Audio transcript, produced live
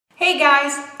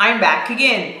guys, I'm back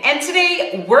again, and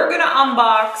today we're gonna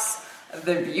unbox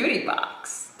the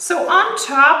Beautybox. So on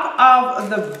top of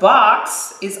the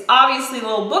box is obviously a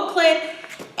little booklet,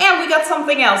 and we got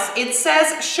something else. It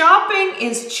says shopping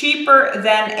is cheaper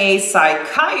than a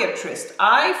psychiatrist.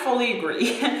 I fully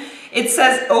agree. It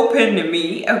says open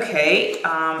me, okay,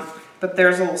 but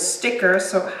there's a little sticker,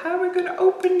 so how are we gonna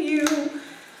open you?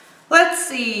 Let's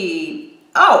see.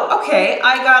 Oh, okay,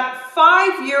 I got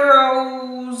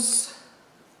 €5.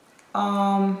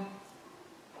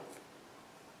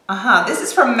 This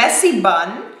is from Messy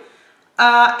Bun,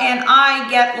 and I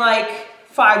get like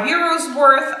 €5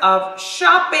 worth of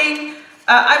shopping.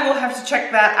 I will have to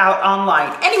check that out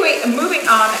online. Anyway, moving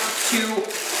on to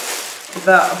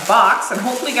the box, and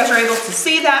hopefully you guys are able to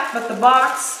see that, but the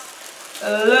box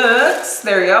looks,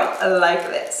 there you go, like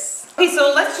this. Okay,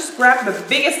 so let's just grab the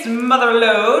biggest mother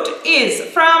load. Is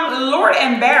from Lord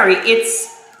 & Berry. It's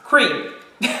cream.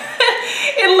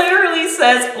 It literally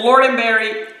says Lord &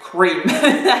 Berry cream.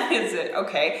 That is it,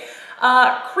 okay.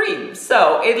 Cream,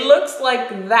 so it looks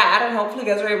like that, and hopefully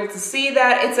you guys are able to see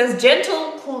that. It says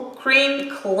gentle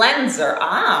cream cleanser.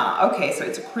 Okay, so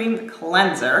it's a cream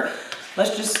cleanser.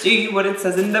 Let's just see what it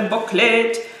says in the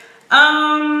booklet.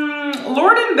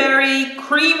 Lord & Berry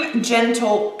Cream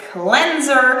Gentle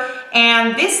Cleanser,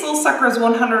 and this little sucker is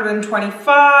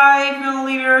 125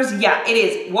 milliliters. Yeah, it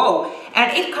is. Whoa.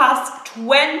 And it costs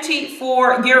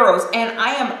 €24, and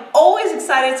I am always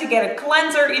excited to get a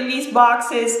cleanser in these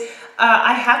boxes.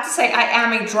 I have to say I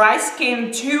am a dry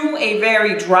skin too, a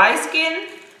very dry skin,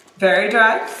 very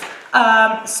dry.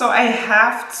 So I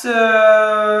have to,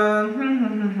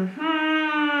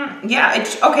 yeah,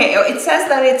 okay, it says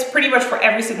that it's pretty much for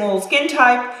every single skin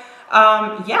type.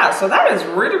 Yeah, so that is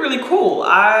really, really cool.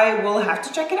 I will have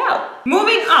to check it out.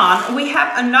 Moving on, we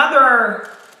have another,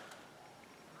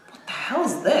 what the hell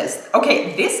is this?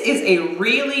 Okay, this is a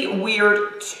really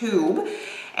weird tube,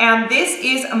 and this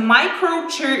is micro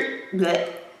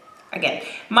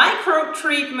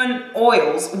treatment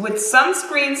oils with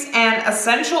sunscreens and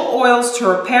essential oils to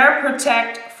repair,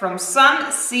 protect from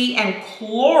sun, sea, and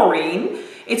chlorine.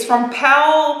 It's from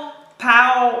Yacomine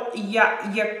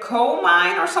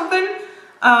or something.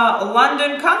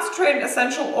 London. Concentrated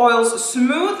essential oils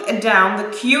smooth down the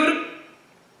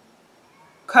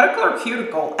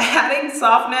cuticle, adding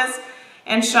softness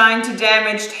and shine to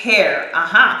damaged hair.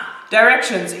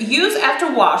 Directions. Use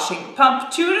after washing. Pump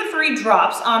 2 to 3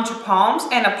 drops onto palms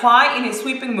and apply in a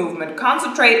sweeping movement.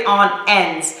 Concentrate on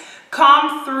ends.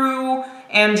 Comb through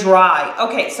and dry.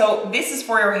 Okay, so this is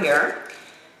for your hair.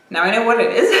 Now I know what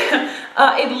it is.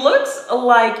 It looks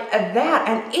like that,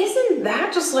 and isn't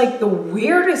that just like the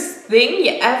weirdest thing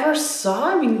you ever saw?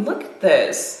 I mean, look at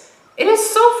this. It is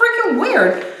so freaking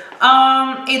weird.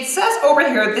 It says over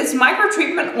here, this micro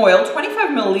treatment oil,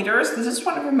 25 milliliters, this is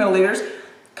 25 milliliters,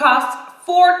 costs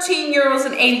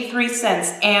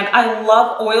 €14.83, and I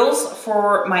love oils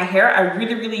for my hair. I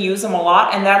really, really use them a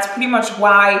lot, and that's pretty much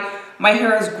why my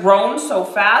hair has grown so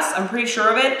fast. I'm pretty sure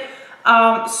of it.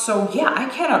 So yeah, I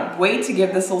cannot wait to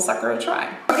give this little sucker a try.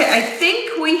 Okay, I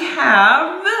think we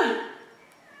have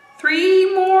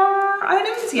 3 more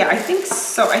items. Yeah, I think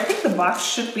so. I think the box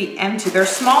should be empty. They're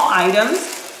small items.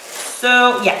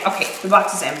 So yeah, okay, the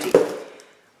box is empty.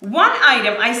 One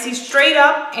item I see straight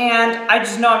up, and I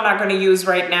just know I'm not going to use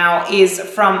right now, is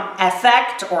from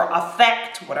Effect, or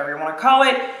Affect, whatever you want to call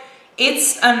it.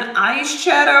 It's an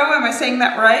eyeshadow. Am I saying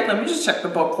that right? Let me just check the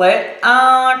booklet.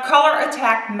 Color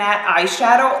Attack Matte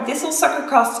Eyeshadow. This little sucker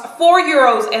costs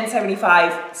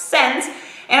 €4.75.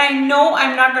 And I know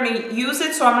I'm not going to use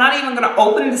it, so I'm not even going to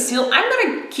open the seal. I'm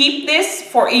going to keep this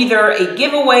for either a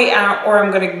giveaway or I'm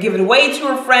going to give it away to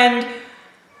a friend.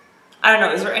 I don't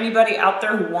know, is there anybody out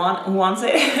there who wants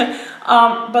it?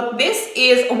 But this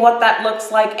is what that looks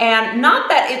like, and not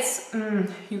that it's,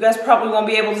 you guys probably won't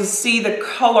be able to see the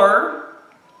color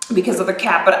because of the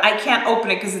cap, but I can't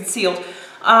open it because it's sealed.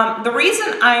 The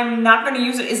reason I'm not going to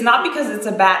use it is not because it's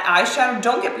a bad eyeshadow,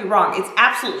 don't get me wrong, it's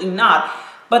absolutely not.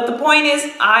 But the point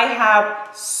is, I have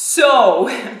so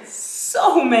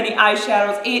many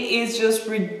eyeshadows. It is just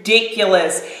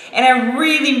ridiculous. And I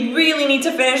really, really need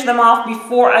to finish them off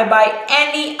before I buy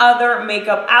any other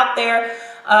makeup out there,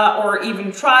 or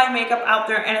even try makeup out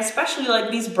there. And especially like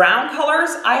these brown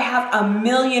colors, I have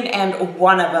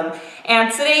 1,000,001 of them.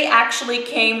 And today actually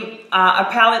came a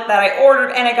palette that I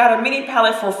ordered, and I got a mini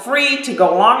palette for free to go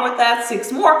along with that, 6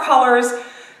 more colors.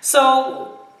 So,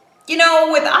 you know,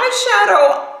 with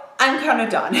eyeshadow, I'm kind of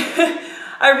done.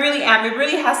 I really am. It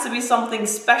really has to be something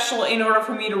special in order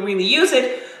for me to really use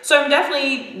it. So I'm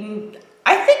definitely,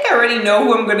 I think I already know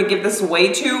who I'm going to give this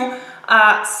away to.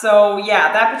 So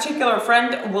yeah, that particular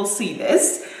friend will see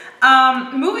this.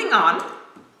 Moving on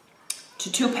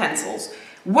to two pencils.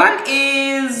 One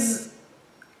is,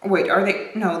 wait, are they,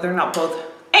 no, they're not both.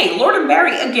 Hey, Lord &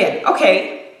 Berry again.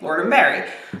 Okay, Lord & Berry.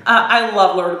 I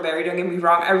love Lord & Berry, don't get me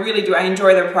wrong. I really do. I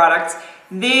enjoy their products.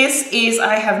 This is,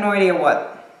 I have no idea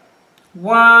what.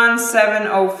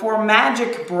 1704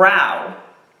 Magic Brow.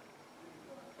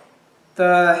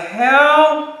 The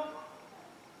hell?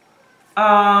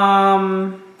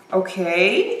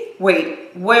 Okay. Wait.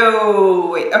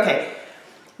 Okay.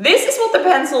 This is what the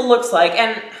pencil looks like,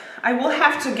 and I will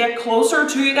have to get closer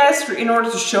to you guys in order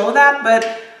to show that, but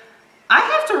I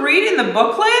have to read in the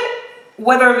booklet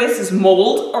whether this is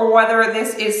mold or whether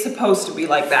this is supposed to be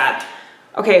like that.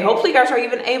 Okay, hopefully you guys are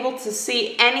even able to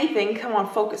see anything. Come on,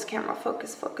 focus, camera,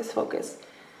 focus, focus, focus.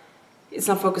 It's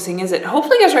not focusing, is it?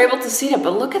 Hopefully you guys are able to see that,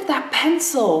 but look at that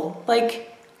pencil. Like,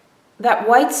 that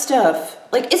white stuff.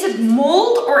 Like, is it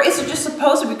mold or is it just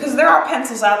supposed to be? Because there are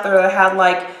pencils out there that had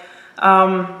like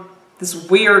this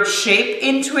weird shape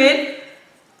into it.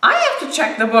 I have to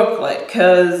check the booklet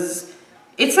because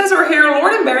it says over here,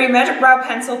 Lord & Berry Magic Brow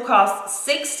Pencil costs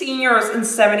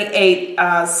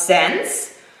 €16.78.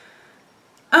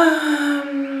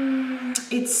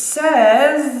 It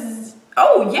says,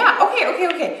 oh yeah,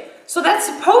 okay. So that's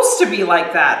supposed to be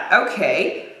like that.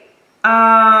 Okay.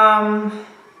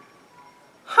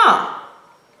 Huh.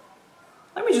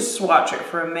 Let me just swatch it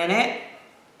for a minute.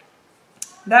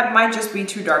 That might just be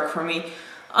too dark for me.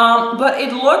 But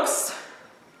it looks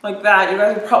like that. You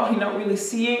guys are probably not really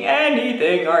seeing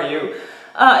anything, are you?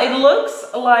 It looks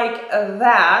like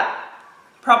that.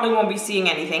 Probably won't be seeing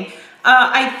anything.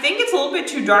 I think it's a little bit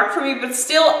too dark for me, but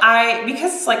still,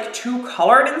 because it's like too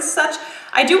colored and such,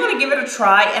 I do want to give it a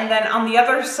try. And then on the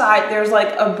other side, there's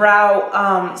like a brow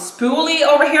spoolie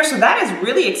over here. So that is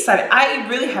really exciting. I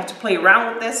really have to play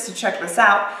around with this to check this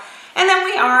out. And then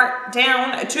we are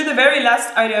down to the very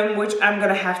last item, which I'm going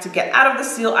to have to get out of the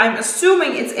seal. I'm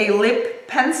assuming it's a lip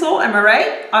pencil, am I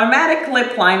right? Automatic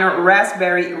lip liner,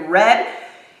 raspberry red.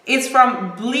 It's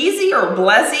from Bleezy or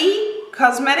Blezzy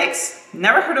Cosmetics.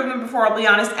 Never heard of them before, I'll be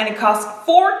honest. And it costs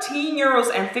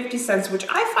 €14.50, which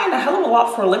I find a hell of a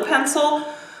lot for a lip pencil.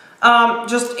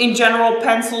 Just in general,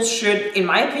 pencils should, in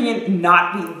my opinion,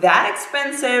 not be that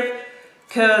expensive.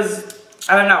 Because,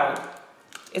 I don't know,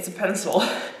 it's a pencil.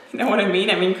 You know what I mean?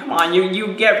 I mean, come on,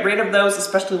 you get rid of those,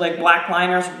 especially like black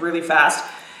liners, really fast.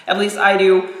 At least I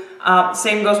do.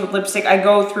 Same goes with lipstick. I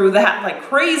go through that like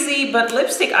crazy, but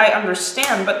lipstick I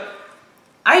understand. But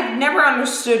I never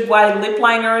understood why lip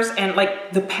liners and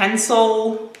like the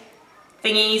pencil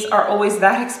thingies are always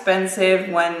that expensive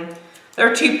when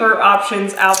there are cheaper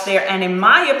options out there. And in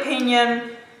my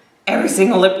opinion, every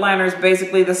single lip liner is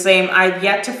basically the same. I've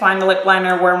yet to find a lip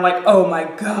liner where I'm like, oh my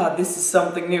god, this is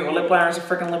something new. A lip liner is a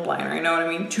freaking lip liner, you know what I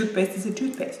mean? Toothpaste is a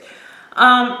toothpaste.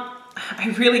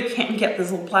 I really can't get this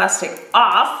little plastic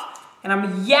off, and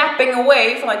I'm yapping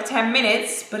away for like 10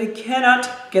 minutes, but I cannot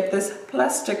get this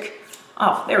plastic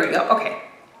off. There we go, okay.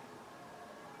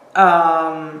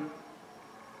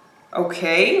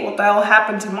 Okay, what the hell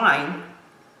happened to mine?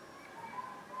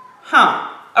 Huh,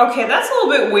 okay, that's a little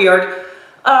bit weird.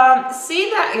 See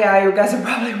that? Yeah, you guys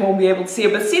probably won't be able to see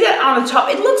it, but see that on the top?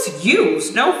 It looks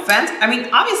used, no offense. I mean,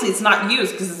 obviously it's not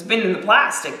used because it's been in the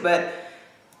plastic, but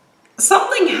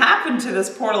something happened to this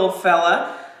poor little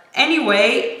fella.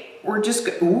 Anyway, we're just,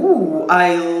 ooh,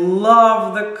 I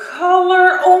love the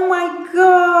color. Oh my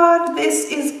god, this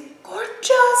is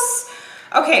gorgeous.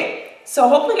 Okay, so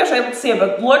hopefully you guys are able to see it,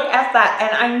 but look at that.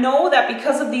 And I know that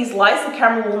because of these lights, the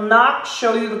camera will not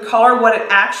show you the color, what it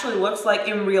actually looks like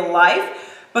in real life.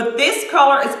 But this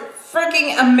color is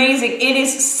freaking amazing. It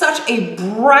is such a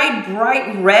bright,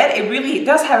 bright red. It really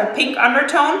does have a pink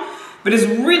undertone, but it's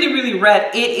really, really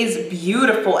red. It is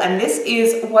beautiful. And this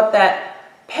is what that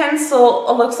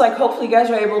pencil looks like. Hopefully you guys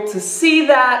are able to see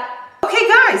that. Okay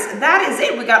guys, that is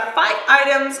it. We got 5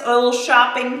 items, a little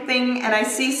shopping thing, and I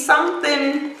see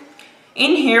something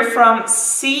in here from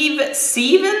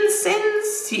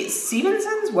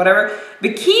Stevenson's, whatever,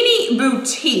 Bikini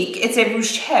Boutique. It's a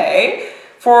bouquet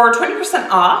for 20%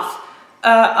 off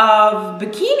of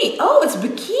bikini. Oh, it's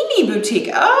Bikini Boutique.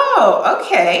 Oh,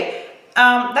 okay.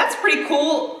 That's pretty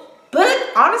cool. But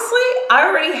honestly, I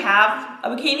already have a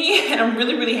bikini and I'm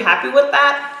really, really happy with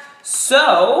that.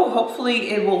 So hopefully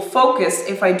it will focus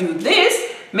if I do this.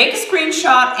 Make a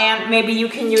screenshot and maybe you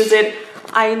can use it.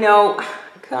 I know,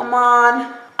 come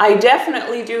on. I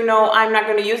definitely do know I'm not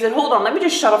gonna use it. Hold on, let me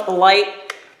just shut off the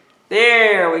light.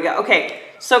 There we go, okay.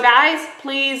 So guys,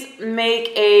 please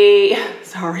make a,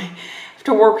 sorry, I have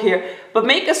to work here, but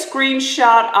make a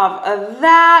screenshot of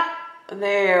that.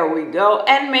 There we go.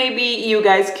 And maybe you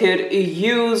guys could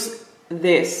use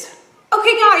this.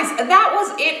 Okay guys, that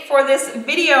was it for this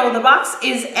video. The box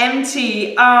is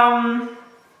empty. A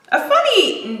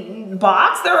funny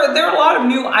box. There are a lot of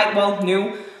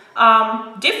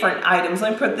different items.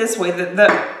 Let me put it this way.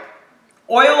 The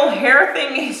oil hair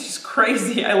thing is just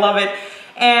crazy. I love it.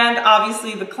 And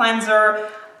obviously the cleanser.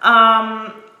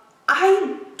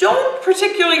 I don't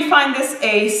particularly find this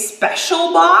a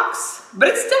special box, but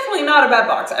it's definitely not a bad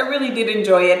box. I really did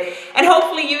enjoy it, and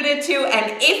hopefully you did too.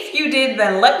 And if you did,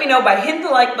 then let me know by hitting the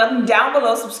like button down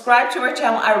below. Subscribe to our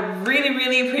channel. I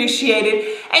really appreciate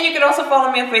it. And you can also follow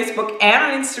me on Facebook and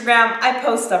on Instagram. I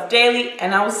post stuff daily,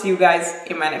 and I will see you guys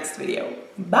in my next video.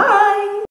 Bye!